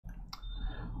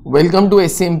Welcome to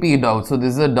SCMPE Doubts. So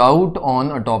this is a doubt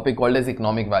on a topic called as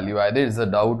economic value added. It's a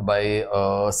doubt by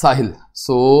Sahil.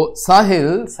 So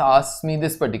Sahil asked me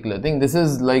this particular thing. This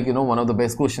is like, one of the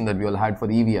best questions that we all had for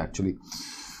EVA actually.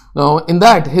 Now in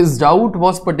that, his doubt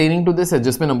was pertaining to this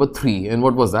adjustment number 3. And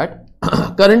what was that?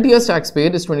 Current year's tax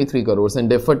paid is 23 crores and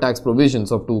deferred tax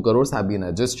provisions of 2 crores have been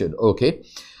adjusted. Okay.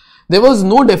 There was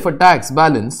no deferred tax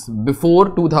balance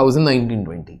before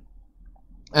 2019-20.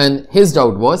 And his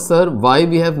doubt was, sir, why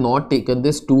we have not taken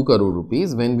this 2 crore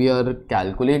rupees when we are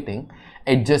calculating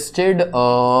adjusted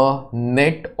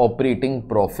net operating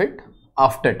profit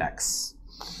after tax.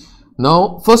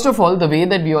 Now, first of all, the way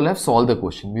that we all have solved the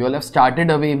question, we all have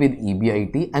started away with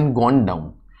EBIT and gone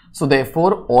down. So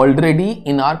therefore, already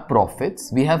in our profits,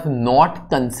 we have not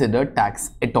considered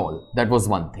tax at all. That was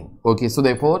one thing. Okay. So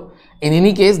therefore, in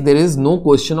any case, there is no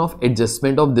question of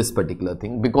adjustment of this particular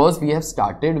thing because we have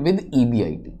started with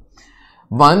EBIT.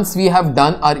 Once we have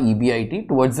done our EBIT,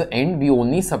 towards the end, we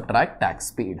only subtract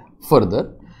tax paid.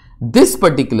 Further, this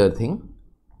particular thing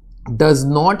does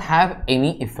not have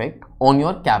any effect on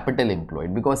your capital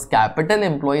employed because capital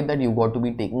employed that you got to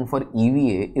be taking for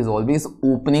EVA is always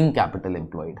opening capital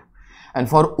employed. And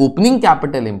for opening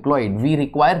capital employed, we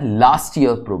require last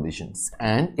year provisions.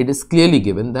 And it is clearly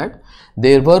given that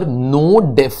there were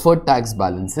no deferred tax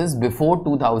balances before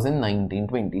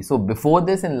 2019-20. So before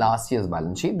this in last year's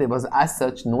balance sheet, there was as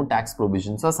such no tax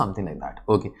provisions or something like that.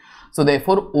 Okay. So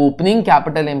therefore, opening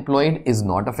capital employed is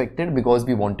not affected because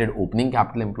we wanted opening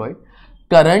capital employed.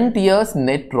 Current year's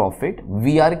net profit,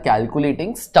 we are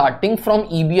calculating starting from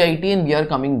EBIT and we are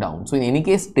coming down. So in any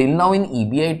case, till now in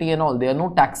EBIT and all, there are no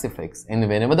tax effects. And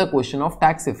whenever the question of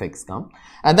tax effects come,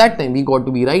 at that time we got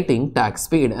to be writing tax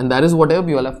paid, and that is whatever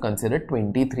we all have considered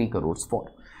 23 crores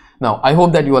for. Now, I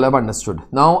hope that you all have understood.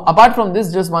 Now, apart from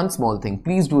this, just one small thing.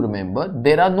 Please do remember,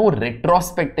 there are no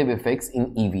retrospective effects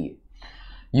in EVA.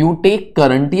 You take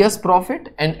current year's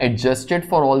profit and adjust it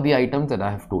for all the items that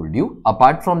I have told you.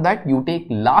 Apart from that, you take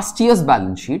last year's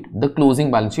balance sheet, the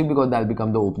closing balance sheet, because that will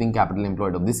become the opening capital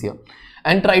employed of this year,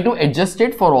 and try to adjust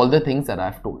it for all the things that I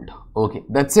have told. Okay,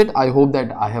 that's it. I hope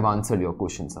that I have answered your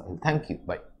questions. Thank you.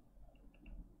 Bye.